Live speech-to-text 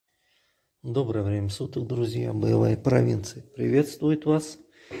Доброе время суток, друзья. Боевая провинция приветствует вас.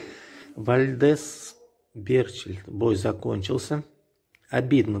 Вальдес, Берчелт. Бой закончился.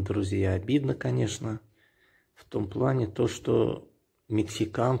 Обидно, друзья, обидно, конечно. В том плане то, что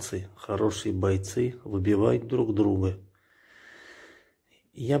мексиканцы, хорошие бойцы, выбивают друг друга.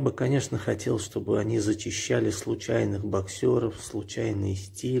 Я бы, конечно, хотел, чтобы они зачищали случайных боксеров, случайные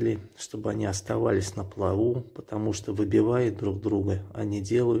стили, чтобы они оставались на плаву, потому что выбивают друг друга. Они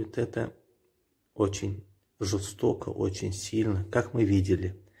делают это очень жестоко, очень сильно, как мы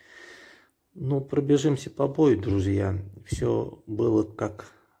видели. Ну, пробежимся по бою, друзья. Все было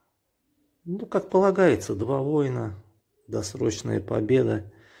как полагается. Два воина, досрочная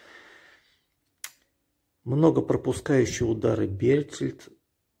победа. Много пропускающие удары Берчелт.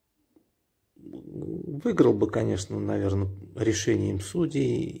 Выиграл бы, конечно, наверное, решением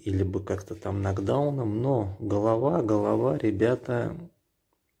судей или бы как-то там нокдауном, но голова, ребята,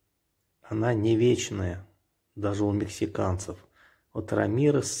 она не вечная, даже у мексиканцев. Вот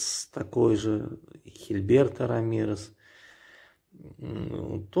Рамирес такой же, Хильберто Рамирес,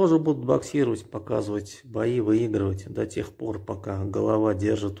 тоже будут боксировать, показывать бои, выигрывать до тех пор, пока голова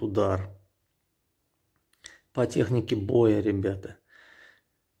держит удар. По технике боя, ребята.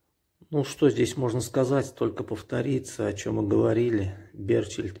 Ну, что здесь можно сказать, только повториться, о чем мы говорили.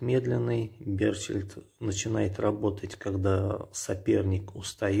 Берчелт медленный, Берчелт начинает работать, когда соперник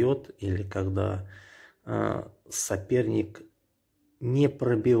устает или когда соперник не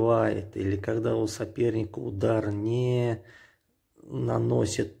пробивает, или когда у соперника удар не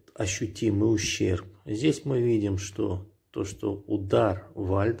наносит ощутимый ущерб. Здесь мы видим, что удар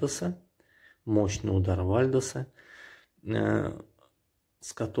Вальдеса, мощный удар Вальдеса,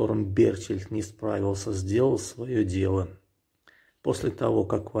 с которым Берчелт не справился, сделал свое дело. После того,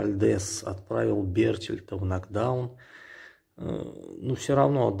 как Вальдес отправил Берчельта в нокдаун, ну, все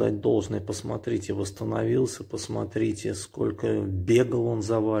равно отдать должное, посмотрите, восстановился, посмотрите, сколько бегал он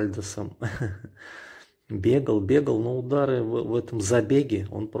за Вальдесом. Бегал, но удары в этом забеге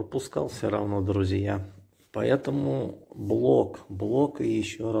он пропускал все равно, друзья. Поэтому блок и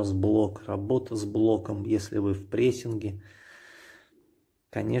еще раз блок, работа с блоком, если вы в прессинге.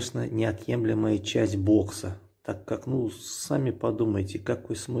 Конечно, неотъемлемая часть бокса, так как, ну, сами подумайте,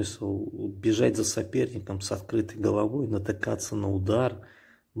 какой смысл бежать за соперником с открытой головой, натыкаться на удар.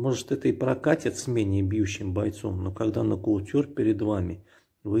 Может, это и прокатит с менее бьющим бойцом, но когда нокаутер перед вами,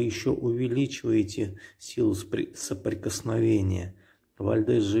 вы еще увеличиваете силу соприкосновения.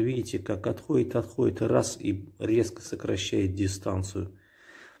 Вальдес же, видите, как отходит, раз и резко сокращает дистанцию.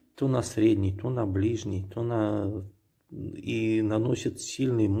 То на средний, то на ближний, то на... и наносит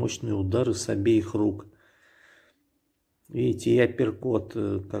сильные, мощные удары с обеих рук. Видите, и апперкот,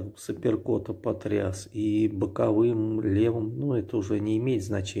 как бы с апперкота потряс, и боковым, левым, ну это уже не имеет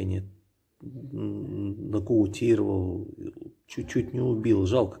значения. Нокаутировал, чуть-чуть не убил.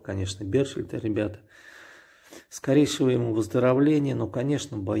 Жалко, конечно, Берчельта, ребята. Скорейшего ему выздоровления, но,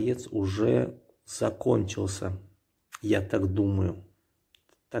 конечно, боец уже закончился, я так думаю.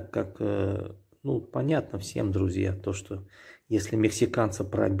 Так как... ну, понятно всем, друзья, то, что если мексиканца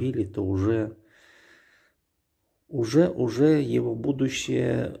пробили, то уже его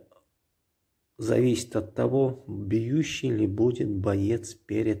будущее зависит от того, бьющий ли будет боец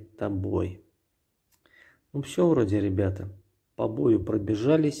перед тобой. Ну, все вроде, ребята, по бою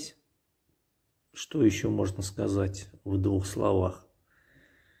пробежались. Что еще можно сказать в двух словах?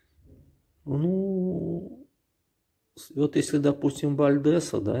 Ну... Вот если, допустим,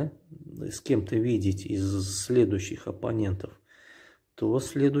 Вальдеса, да, с кем-то видеть из следующих оппонентов, то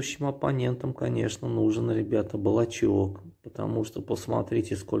следующим оппонентам, конечно, нужен, ребята, балачок. Потому что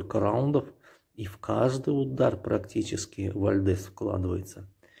посмотрите, сколько раундов, и в каждый удар практически Вальдес вкладывается.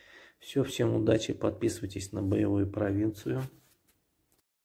 Все, всем удачи, подписывайтесь на боевую провинцию.